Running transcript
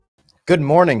Good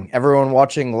morning, everyone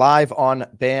watching live on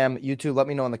BAM YouTube. Let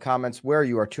me know in the comments where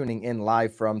you are tuning in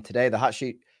live from today. The Hot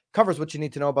Sheet covers what you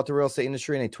need to know about the real estate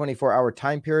industry in a 24-hour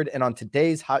time period. And on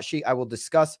today's Hot Sheet, I will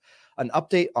discuss an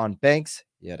update on banks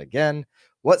yet again,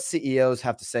 what CEOs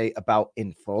have to say about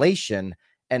inflation,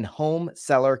 and home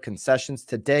seller concessions.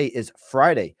 Today is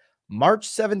Friday, March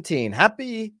 17.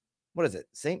 Happy,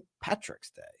 St.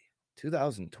 Patrick's Day,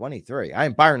 2023. I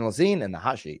am Byron Lazine, and the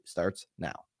Hot Sheet starts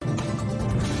now.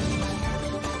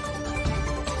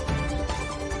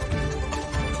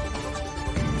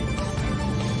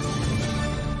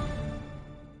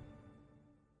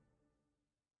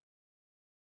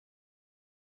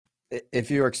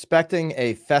 If you're expecting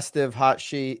a festive hot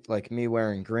sheet like me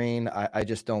wearing green, I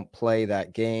just don't play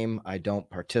that game. I don't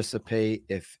participate.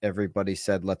 If everybody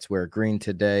said, let's wear green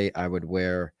today, I would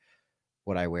wear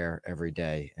what I wear every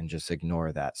day and just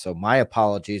ignore that. So my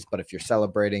apologies, but if you're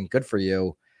celebrating, good for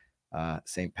you.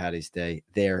 St. Patty's Day,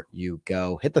 there you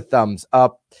go. Hit the thumbs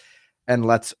up and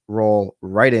let's roll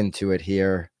right into it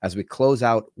here as we close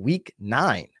out week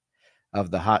 9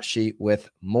 of the hot sheet with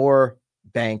more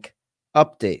bank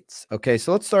updates. Okay,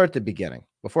 so let's start at the beginning.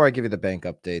 Before I give you the bank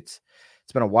updates,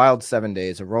 it's been a wild 7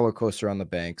 days, a roller coaster on the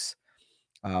banks.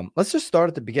 Let's just start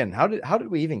at the beginning. How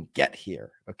did we even get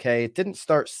here? Okay, it didn't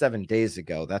start 7 days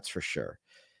ago, that's for sure.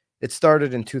 It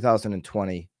started in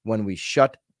 2020 when we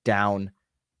shut down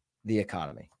the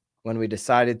economy, when we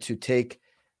decided to take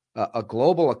a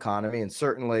global economy and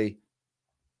certainly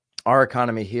our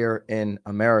economy here in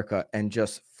America and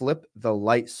just flip the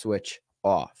light switch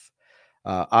off.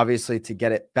 Obviously, to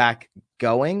get it back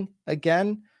going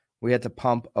again, we had to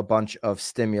pump a bunch of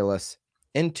stimulus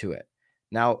into it.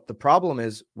 Now, the problem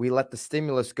is we let the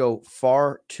stimulus go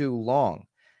far too long.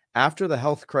 After the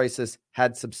health crisis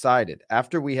had subsided,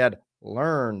 after we had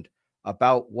learned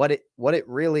about what it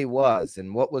really was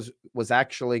and what was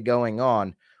actually going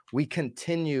on, we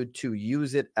continued to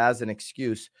use it as an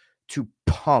excuse to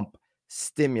pump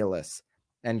stimulus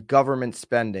and government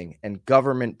spending and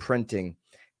government printing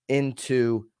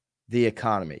into the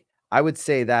economy. I would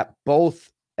say that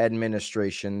both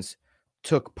administrations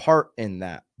took part in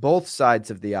that. Both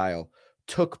sides of the aisle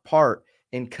took part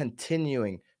in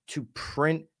continuing to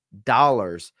print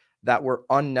dollars that were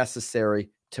unnecessary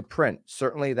to print.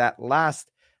 Certainly that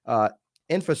last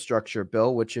infrastructure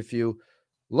bill, which if you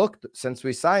looked since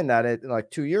we signed that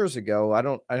like 2 years ago, I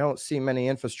don't see many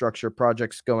infrastructure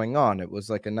projects going on. It was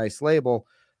like a nice label,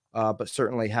 but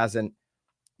certainly hasn't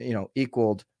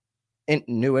equaled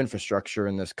new infrastructure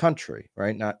in this country,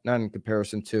 right? Not in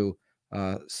comparison to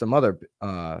some other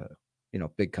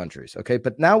big countries. Okay,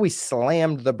 but now we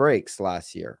slammed the brakes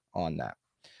last year on that,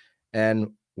 and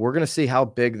we're going to see how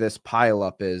big this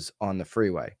pileup is on the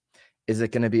freeway. Is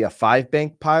it going to be a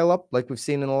 5-bank pileup like we've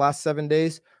seen in the last 7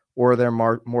 days, or are there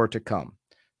more to come?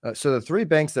 So the 3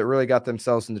 banks that really got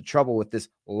themselves into trouble with this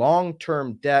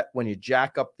long-term debt, when you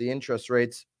jack up the interest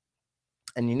rates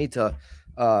and you need to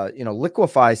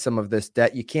liquefy some of this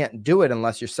debt, you can't do it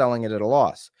unless you're selling it at a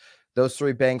loss. Those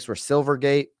 3 banks were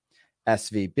Silvergate,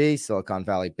 SVB, Silicon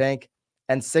Valley Bank,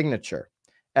 and Signature.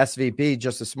 SVB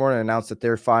just this morning announced that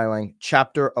they're filing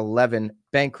Chapter 11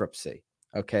 bankruptcy.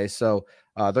 Okay, so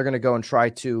they're going to go and try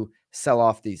to sell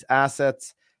off these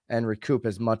assets and recoup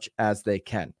as much as they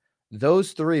can.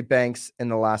 Those 3 banks in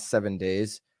the last 7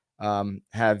 days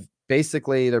have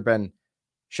basically either been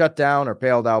shut down or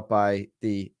bailed out by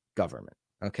the government.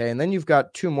 Okay, and then you've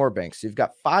got 2 more banks. You've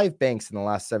got 5 banks in the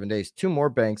last 7 days, 2 more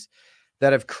banks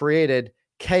that have created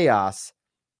chaos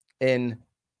in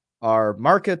our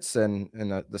markets and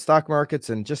in the stock markets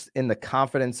and just in the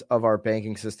confidence of our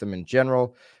banking system in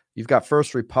general. You've got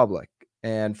First Republic,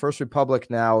 and First Republic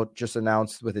now just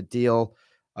announced with a deal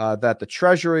that the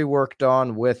Treasury worked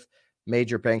on with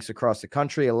major banks across the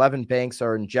country. 11 banks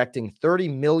are injecting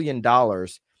 $30 million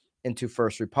into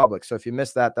First Republic. So if you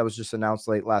missed that, that was just announced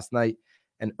late last night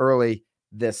and early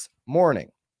this morning.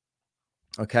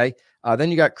 Okay.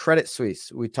 Then you got Credit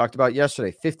Suisse. We talked about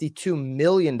yesterday, $52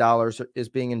 million is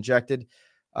being injected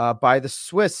by the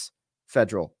Swiss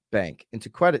Federal Bank into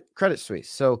Credit Suisse.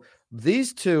 So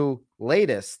these 2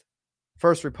 latest,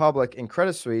 First Republic and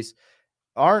Credit Suisse,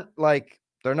 aren't like,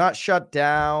 they're not shut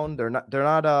down. They're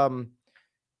not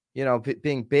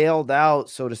being bailed out,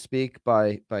 so to speak,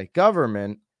 by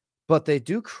government, but they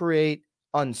do create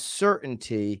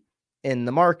uncertainty in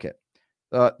the market.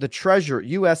 The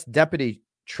U.S. Deputy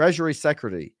Treasury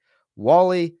Secretary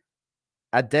Wally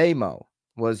Adeyemo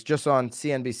was just on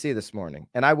CNBC this morning,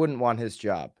 and I wouldn't want his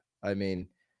job. I mean,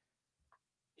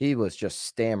 he was just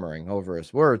stammering over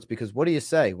his words because what do you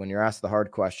say when you're asked the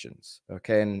hard questions?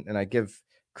 Okay, and I give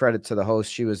credit to the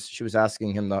host. She was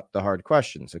asking him the hard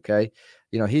questions. Okay.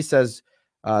 He says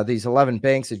these 11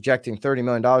 banks ejecting $30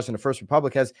 million in the First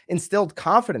Republic has instilled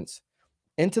confidence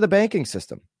into the banking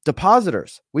system.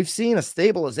 Depositors, we've seen a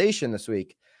stabilization this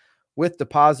week with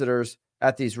depositors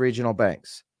at these regional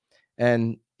banks.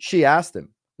 And she asked him,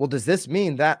 well, does this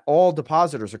mean that all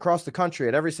depositors across the country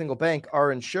at every single bank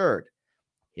are insured?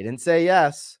 He didn't say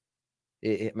yes.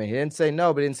 He didn't say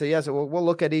no, but he didn't say yes. We'll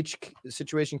look at each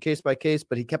situation case by case,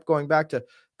 but he kept going back to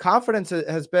confidence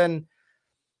has been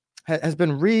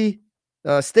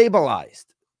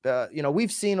stabilized.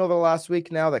 We've seen over the last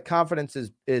week now that confidence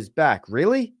is back.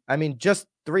 Really? I mean, just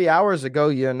 3 hours ago,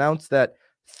 you announced that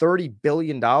 $30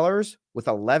 billion with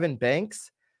 11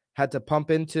 banks had to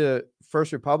pump into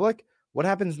First Republic. What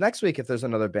happens next week if there's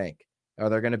another bank? Are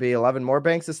there going to be 11 more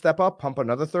banks to step up, pump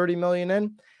another 30 million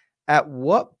in? At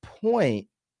what point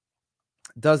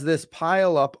does this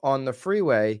pile up on the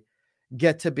freeway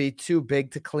get to be too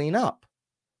big to clean up?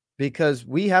 Because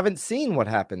we haven't seen what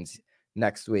happens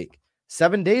next week.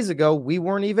 7 days ago, we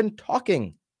weren't even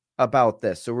talking about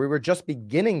this. So we were just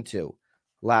beginning to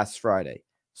last Friday.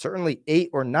 Certainly 8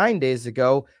 or 9 days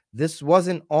ago, this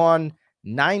wasn't on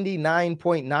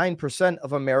 99.9%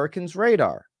 of Americans'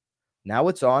 radar. Now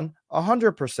it's on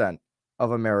 100%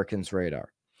 of Americans'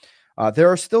 radar.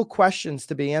 There are still questions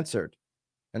to be answered.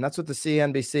 And that's what the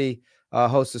CNBC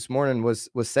host this morning was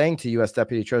saying to U.S.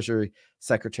 Deputy Treasury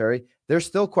Secretary. There's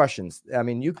still questions. I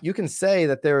mean, you can say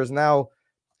that there is now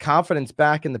confidence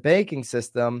back in the banking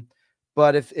system,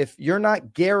 but if you're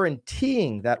not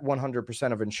guaranteeing that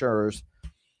 100% of insurers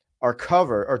are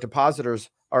covered, or depositors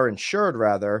are insured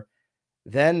rather,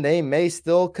 then they may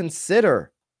still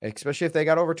consider, especially if they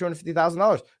got over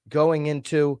 $250,000, going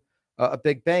into a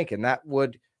big bank, and that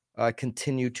would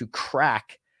continue to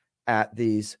crack at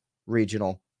these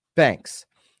regional banks.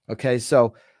 Okay,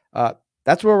 so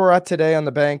that's where we're at today on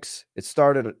the banks. It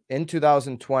started in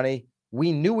 2020.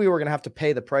 We knew we were going to have to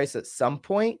pay the price at some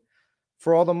point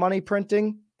for all the money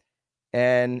printing,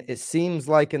 and it seems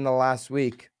like in the last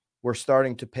week, we're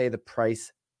starting to pay the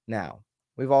price now.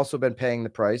 We've also been paying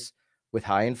the price with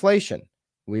high inflation.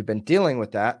 We've been dealing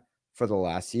with that for the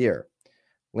last year.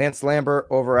 Lance Lambert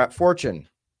over at Fortune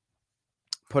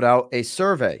put out a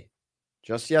survey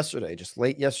just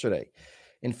late yesterday.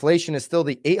 Inflation is still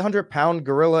the 800-pound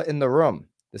gorilla in the room.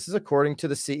 This is according to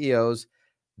the CEOs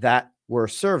that were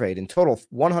surveyed. In total,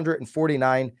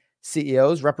 149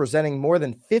 CEOs representing more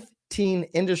than 15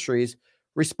 industries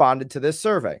responded to this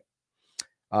survey.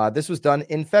 This was done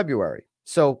in February,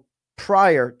 so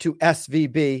prior to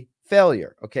SVB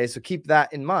failure. Okay, so keep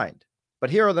that in mind. But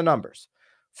here are the numbers.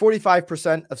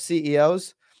 45% of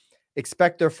CEOs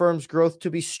expect their firm's growth to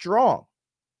be strong.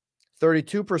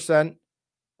 32%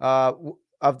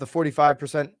 of the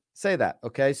 45% say that.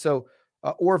 Okay, so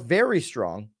or very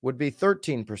strong would be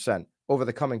 13% over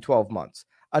the coming 12 months.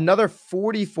 Another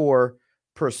 44%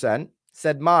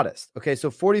 said modest. Okay,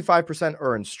 so 45%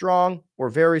 are in strong or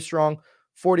very strong.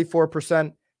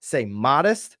 44% say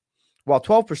modest, while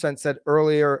 12%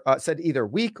 said either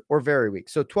weak or very weak.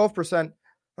 So 12%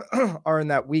 are in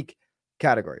that weak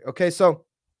category. Okay, so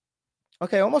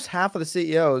almost half of the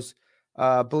CEOs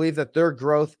believe that their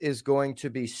growth is going to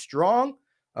be strong.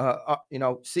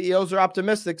 CEOs are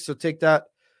optimistic, so take that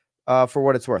for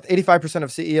what it's worth. 85%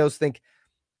 of CEOs think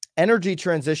energy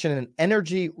transition and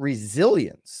energy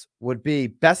resilience would be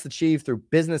best achieved through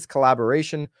business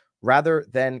collaboration rather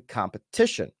than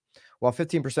competition, while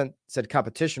 15% said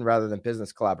competition rather than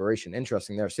business collaboration.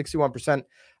 Interesting there. 61%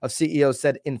 of CEOs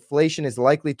said inflation is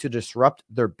likely to disrupt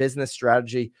their business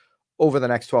strategy over the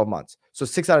next 12 months. So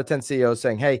 6 out of 10 CEOs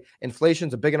saying, hey,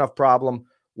 inflation's a big enough problem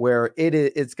where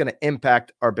it's going to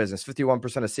impact our business.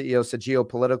 51% of CEOs said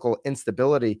geopolitical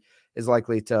instability is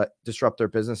likely to disrupt their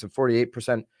business, and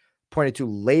 48% pointed to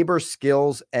labor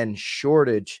skills and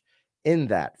shortage in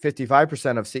that.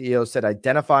 55% of CEOs said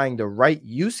identifying the right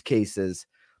use cases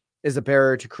is a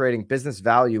barrier to creating business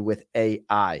value with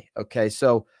AI. Okay,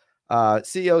 so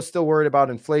CEOs still worried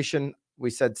about inflation. We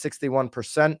said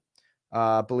 61%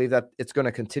 believe that it's going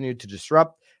to continue to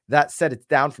disrupt. That said, it's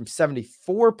down from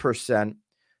 74%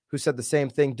 who said the same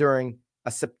thing during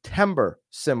a September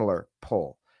similar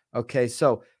poll. Okay,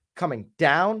 so coming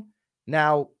down.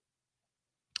 Now,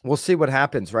 we'll see what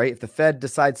happens, right? If the Fed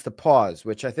decides to pause,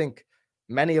 which I think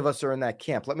many of us are in that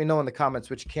camp. Let me know in the comments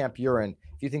which camp you're in.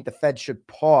 If you think the Fed should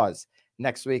pause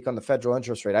next week on the federal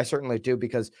interest rate. I certainly do,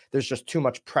 because there's just too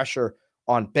much pressure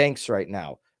on banks right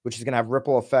now, which is going to have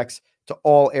ripple effects to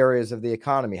all areas of the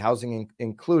economy, housing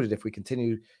included, if we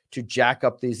continue to jack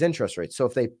up these interest rates. So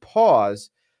if they pause,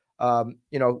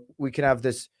 we can have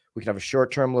this We could have a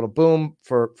short-term little boom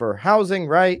for housing,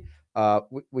 right?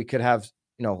 We could have,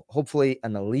 hopefully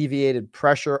an alleviated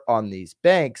pressure on these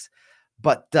banks,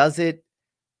 but does it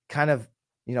kind of,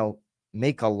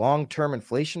 make a long-term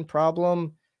inflation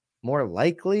problem more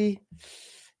likely?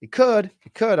 It could.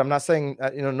 I'm not saying,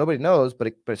 nobody knows, but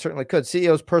it certainly could.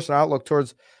 CEO's personal outlook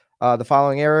towards the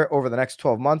following area over the next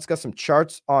 12 months. Got some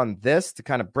charts on this to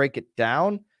kind of break it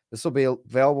down. This will be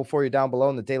available for you down below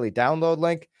in the daily download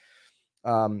link.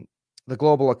 The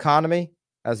global economy,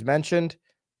 as mentioned,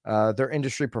 their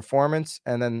industry performance,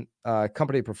 and then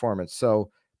company performance.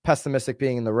 So pessimistic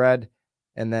being in the red,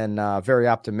 and then very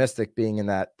optimistic being in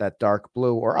that dark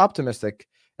blue, or optimistic,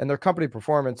 and their company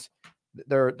performance,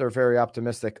 they're very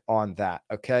optimistic on that.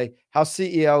 Okay, how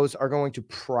CEOs are going to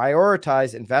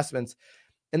prioritize investments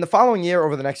in the following year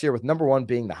over the next year, with number 1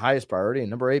 being the highest priority and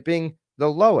number 8 being the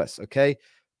lowest. Okay,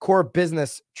 core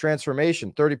business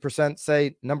transformation, 30%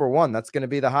 say number 1, that's going to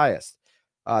be the highest.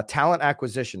 Talent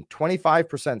acquisition,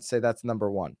 25% say that's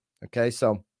number 1. Okay,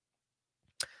 so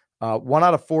 1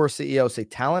 out of 4 CEOs say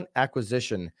talent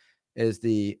acquisition is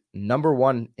the number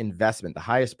 1 investment, the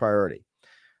highest priority.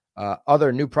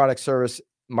 Other new product, service,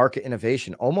 market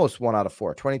innovation, almost 1 out of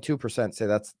 4, 22% say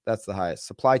that's the highest.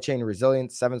 Supply chain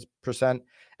resilience, 7%.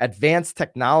 Advanced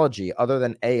technology other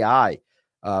than AI,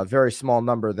 very small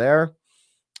number there,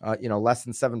 less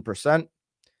than 7%.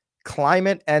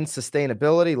 Climate and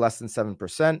sustainability, less than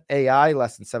 7%. AI,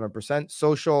 less than 7%.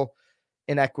 Social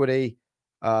inequity,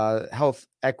 health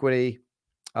equity,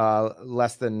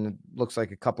 less than, looks like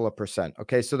a couple of percent.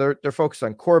 Okay, so they're focused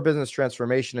on core business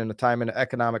transformation in a time of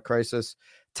economic crisis,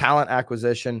 talent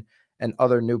acquisition, and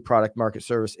other new product, market,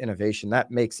 service innovation.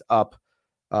 That makes up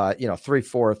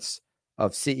 3/4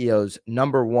 of CEOs'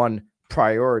 number 1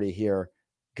 priority here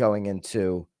going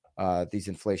into these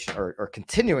inflation, or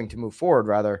continuing to move forward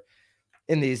rather,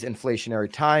 in these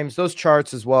inflationary times. Those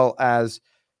charts, as well as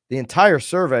the entire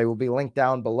survey, will be linked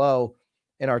down below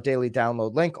in our daily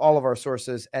download link. All of our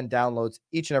sources and downloads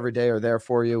each and every day are there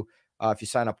for you. If you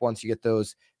sign up once, you get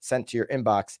those sent to your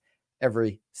inbox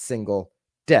every single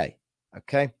day.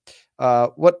 Okay.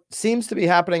 What seems to be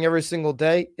happening every single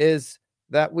day is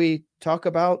that we talk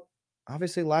about,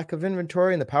 obviously, lack of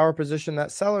inventory and the power position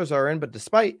that sellers are in. But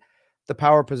despite the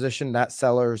power position that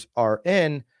sellers are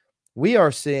in, we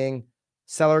are seeing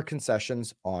seller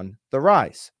concessions on the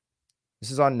rise.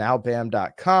 This is on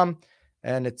nowbam.com,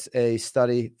 and it's a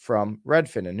study from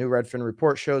Redfin. A new Redfin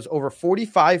report shows over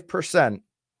 45%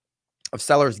 of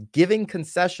sellers giving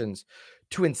concessions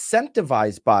to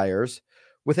incentivize buyers,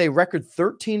 with a record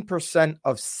 13%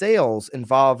 of sales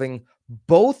involving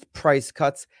both price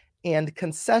cuts and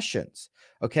concessions.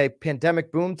 Okay,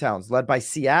 pandemic boom towns led by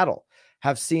Seattle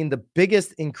have seen the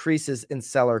biggest increases in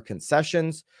seller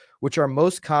concessions, which are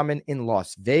most common in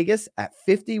Las Vegas at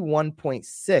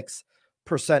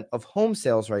 51.6% of home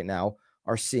sales right now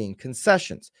are seeing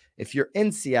concessions. If you're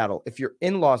in Seattle, if you're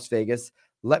in Las Vegas,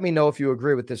 let me know if you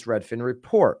agree with this Redfin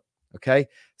report. Okay,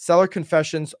 seller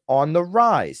confessions on the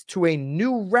rise to a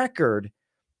new record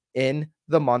in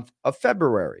the month of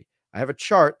February. I have a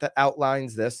chart that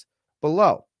outlines this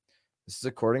below. This is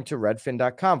according to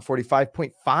redfin.com.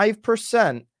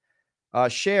 45.5%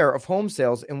 share of home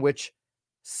sales in which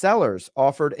sellers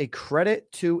offered a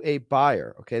credit to a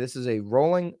buyer. Okay, this is a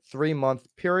rolling 3-month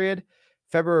period.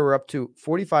 February, we're up to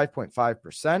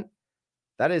 45.5%.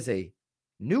 That is a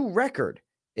new record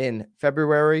in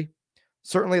February.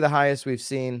 Certainly the highest we've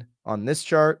seen on this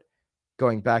chart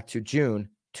going back to June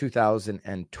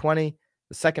 2020.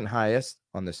 The second highest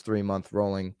on this 3-month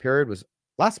rolling period was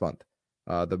last month.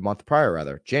 The month prior,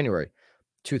 rather, January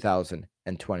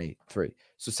 2023.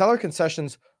 So seller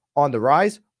concessions on the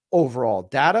rise. Overall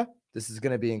data, this is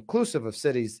going to be inclusive of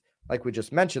cities like we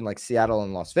just mentioned, like Seattle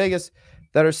and Las Vegas,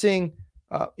 that are seeing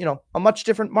a much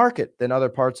different market than other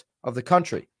parts of the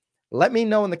country. Let me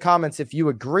know in the comments if you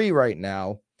agree right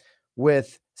now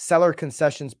with seller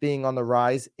concessions being on the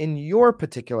rise in your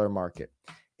particular market.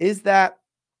 Is that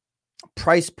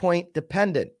price point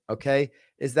dependent? Okay.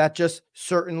 Is that just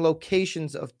certain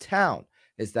locations of town?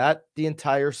 Is that the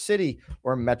entire city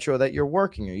or metro that you're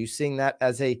working? Are you seeing that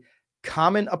as a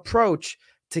common approach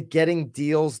to getting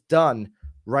deals done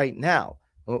right now?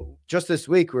 Well, just this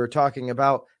week, we were talking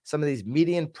about some of these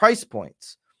median price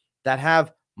points that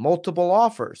have multiple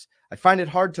offers. I find it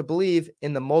hard to believe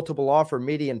in the multiple offer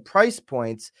median price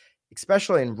points,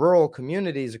 especially in rural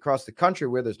communities across the country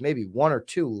where there's maybe 1 or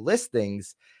 2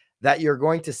 listings, that you're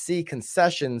going to see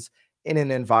concessions in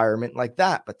an environment like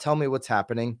that. But tell me what's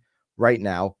happening right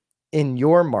now in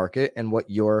your market and what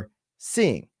you're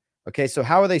seeing. Okay, so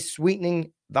how are they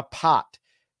sweetening the pot?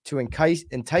 to entice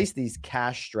these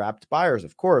cash-strapped buyers.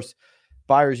 Of course,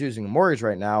 buyers using a mortgage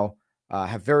right now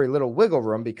have very little wiggle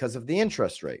room because of the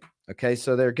interest rate. Okay,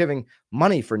 so they're giving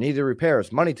money for needed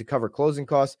repairs, money to cover closing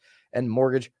costs, and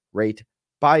mortgage rate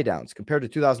buy downs. Compared to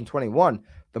 2021,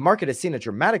 the market has seen a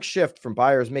dramatic shift from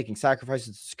buyers making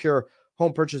sacrifices to secure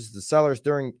home purchases to sellers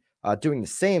doing the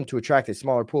same to attract a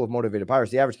smaller pool of motivated buyers.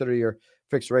 The average 30-year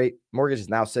fixed rate mortgage is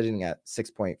now sitting at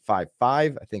 6.55.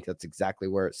 I think that's exactly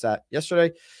where it sat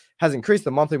yesterday. Has increased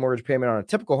the monthly mortgage payment on a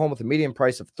typical home with a median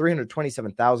price of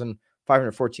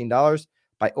 $327,514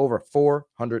 by over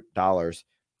 $400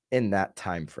 in that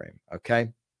time frame. Okay.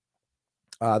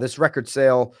 This record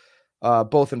sale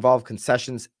both involve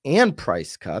concessions and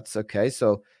price cuts. Okay.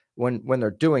 So when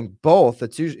they're doing both,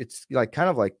 it's like kind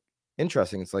of like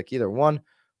interesting. It's like either one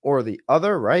or the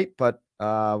other, right? But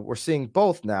we're seeing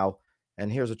both now. And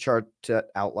here's a chart that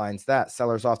outlines that.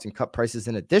 Sellers often cut prices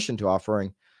in addition to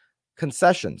offering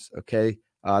concessions. Okay.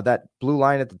 That blue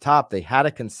line at the top, they had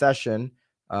a concession,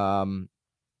 and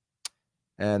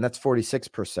that's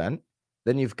 46%.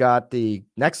 Then you've got the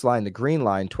next line, the green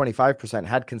line, 25%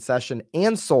 had concession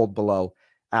and sold below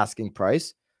asking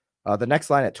price. The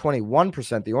next line at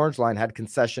 21%, the orange line had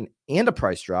concession and a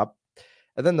price drop.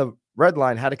 And then the red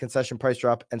line had a concession, price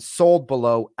drop, and sold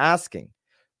below asking.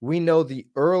 We know the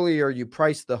earlier you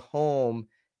price the home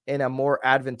in a more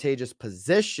advantageous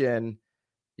position,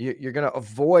 you're going to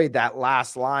avoid that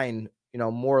last line,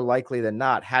 more likely than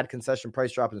not. Had concession,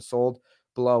 price drop, and sold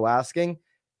below asking.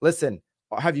 Listen,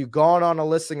 have you gone on a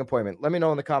listing appointment? Let me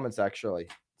know in the comments, actually.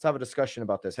 Let's have a discussion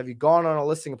about this. Have you gone on a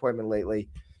listing appointment lately?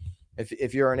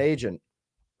 If you're an agent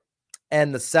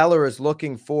and the seller is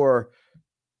looking for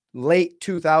late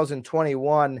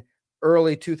 2021,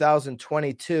 early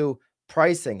 2022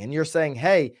 pricing, and you're saying,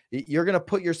 hey, you're going to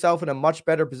put yourself in a much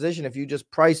better position if you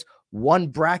just price one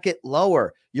bracket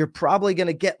lower. You're probably going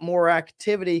to get more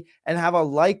activity and have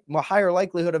a higher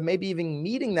likelihood of maybe even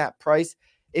meeting that price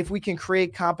if we can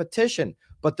create competition.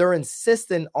 But they're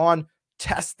insistent on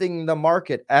testing the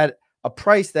market at a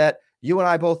price that you and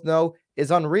I both know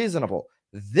is unreasonable.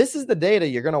 This is the data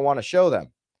you're going to want to show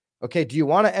them. Okay, do you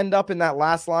want to end up in that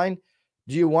last line?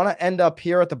 Do you want to end up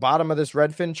here at the bottom of this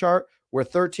Redfin chart where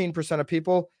 13% of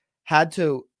people had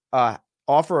to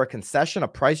offer a concession, a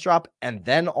price drop, and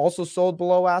then also sold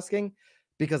below asking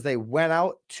because they went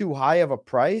out too high of a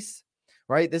price,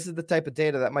 right? This is the type of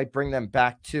data that might bring them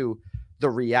back to the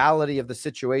reality of the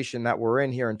situation that we're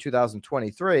in here in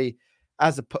 2023,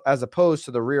 as opposed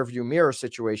to the rearview mirror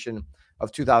situation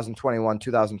of 2021,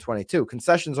 2022.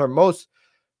 Concessions are most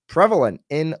prevalent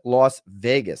in Las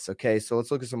Vegas. Okay, so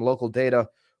let's look at some local data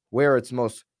where it's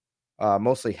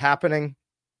mostly happening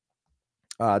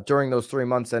during those 3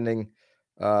 months ending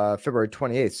February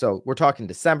 28th. So we're talking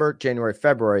December, January,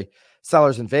 February.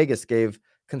 Sellers in Vegas gave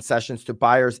concessions to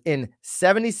buyers in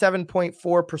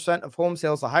 77.4% of home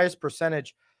sales, the highest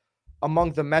percentage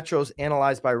among the metros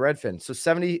analyzed by Redfin. So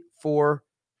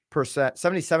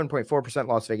 77.4%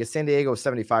 Las Vegas, San Diego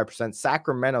 75%,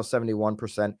 Sacramento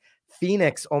 71%,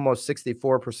 Phoenix almost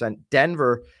 64%,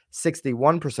 Denver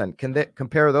 61%.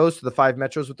 Compare those to the 5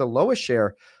 metros with the lowest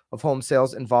share of home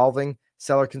sales involving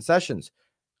seller concessions.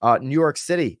 New York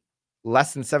City,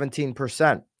 less than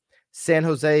 17%. San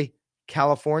Jose,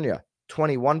 California,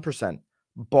 21%.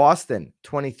 Boston,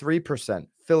 23%.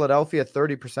 Philadelphia,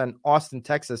 30%. Austin,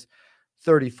 Texas,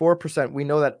 34%. We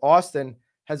know that Austin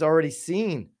has already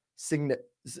seen significant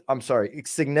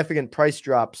price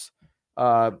drops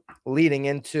leading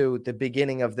into the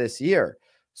beginning of this year.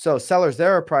 So sellers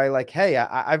there are probably like, hey,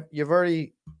 you've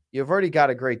already got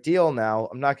a great deal now.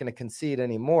 I'm not going to concede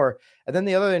anymore. And then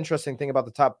the other interesting thing about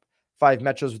the top 5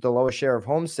 metros with the lowest share of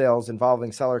home sales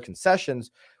involving seller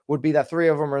concessions would be that 3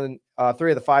 of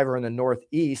the 5 are in the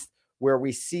Northeast, where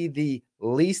we see the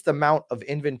least amount of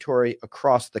inventory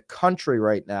across the country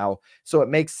right now. So it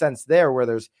makes sense there where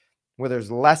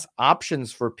there's less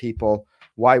options for people.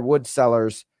 Why would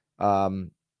sellers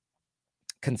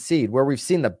concede? Where we've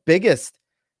seen the biggest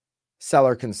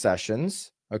seller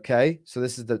concessions. Okay, so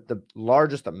this is the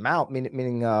largest amount,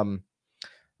 meaning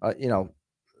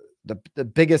the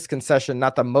biggest concession,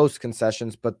 not the most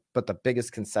concessions, but the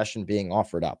biggest concession being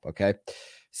offered up. Okay,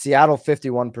 Seattle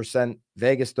 51%,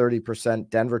 Vegas 30%,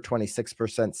 Denver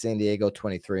 26%, San Diego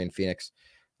 23%, and Phoenix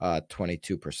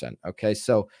 22%. Okay,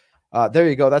 so there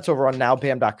you go. That's over on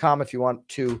nowbam.com if you want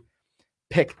to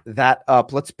pick that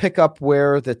up. Let's pick up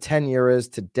where the 10-year is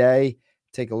today.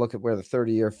 Take a look at where the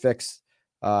 30-year fix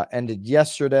ended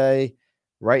yesterday.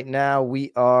 Right now,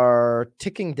 we are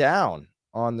ticking down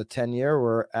on the 10-year.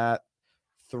 We're at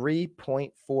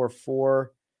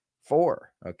 3.444.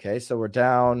 Okay, so we're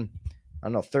down I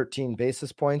don't know, 13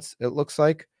 basis points, it looks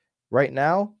like right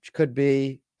now, which could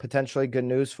be potentially good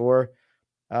news for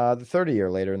the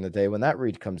 30-year later in the day when that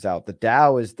read comes out. The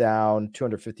Dow is down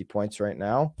 250 points right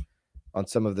now on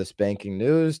some of this banking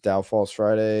news. Dow falls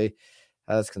Friday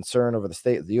as concern over the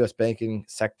state of the U.S. banking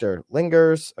sector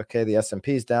lingers. Okay, the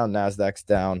S&P is down, NASDAQ's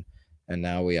down, and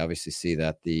now we obviously see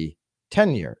that the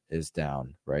 10-year is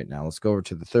down right now. Let's go over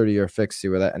to the 30-year fix, see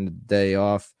where that ended the day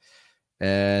off.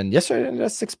 And yesterday it ended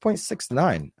at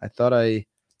 6.69. I thought I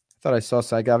saw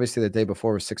SAG. Obviously, the day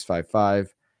before was 6.55,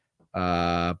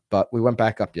 but we went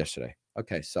back up yesterday.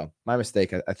 Okay, so my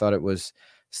mistake. I thought it was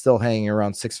still hanging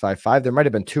around 6.55. There might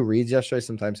have been two reads yesterday.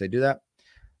 Sometimes they do that.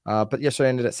 But yesterday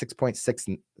ended at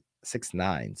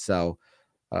 6.669. So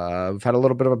we've had a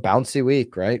little bit of a bouncy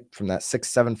week, right? From that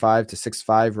 6.75 to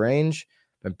 6.5 range,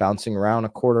 been bouncing around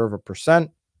 0.25%.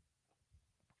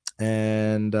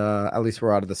 And at least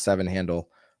we're out of the 7 handle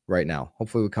right now.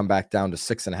 Hopefully we come back down to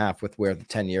 6.5 with where the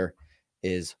 10-year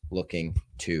is looking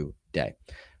today.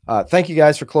 Thank you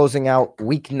guys for closing out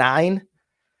week 9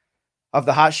 of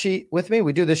the hot sheet with me.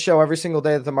 We do this show every single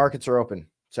day that the markets are open.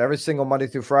 So every single Monday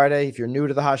through Friday. If you're new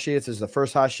to the hot sheet, this is the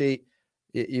first hot sheet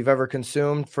you've ever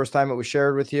consumed, first time it was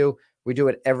shared with you. We do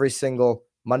it every single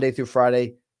Monday through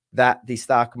Friday that the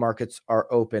stock markets are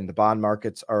open. The bond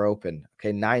markets are open.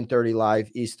 Okay, 9:30 live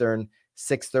Eastern,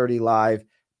 6:30 live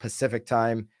Pacific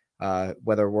time.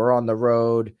 Whether we're on the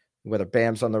road, whether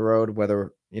Bam's on the road,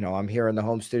 whether I'm here in the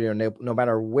home studio, no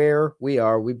matter where we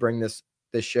are, we bring this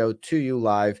show to you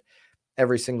live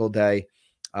every single day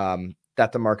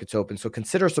that the market's open. So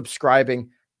consider subscribing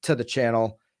to the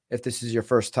channel if this is your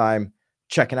first time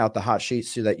checking out the hot sheet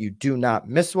so that you do not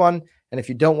miss one. And if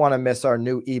you don't want to miss our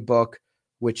new ebook,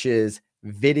 which is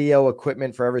video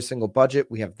equipment for every single budget,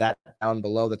 we have that down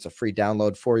below. That's a free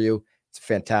download for you. It's a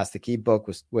fantastic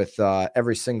ebook with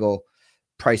every single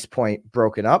price point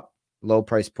broken up, low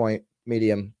price point,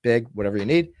 medium, big, whatever you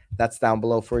need. That's down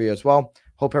below for you as well.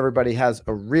 Hope everybody has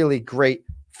a really great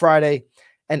Friday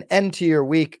and end to your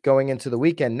week going into the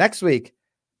weekend. Next week,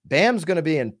 Bam's going to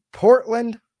be in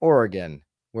Portland, Oregon,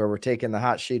 where we're taking the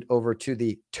hot sheet over to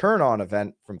the Turn On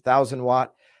event from 1000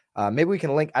 Watt. Maybe we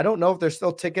can link. I don't know if there's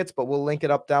still tickets, but we'll link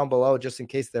it up down below just in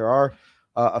case there are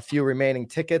a few remaining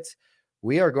tickets.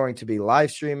 We are going to be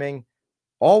live streaming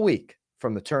all week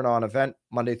from the Turn On event,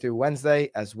 Monday through Wednesday,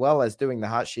 as well as doing the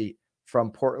hot sheet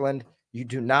from Portland. You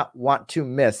do not want to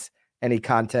miss any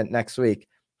content next week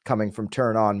coming from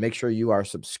Turn On. Make sure you are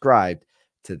subscribed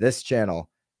to this channel.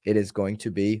 It is going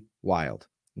to be wild.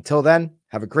 Until then,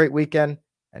 have a great weekend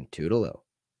and toodaloo.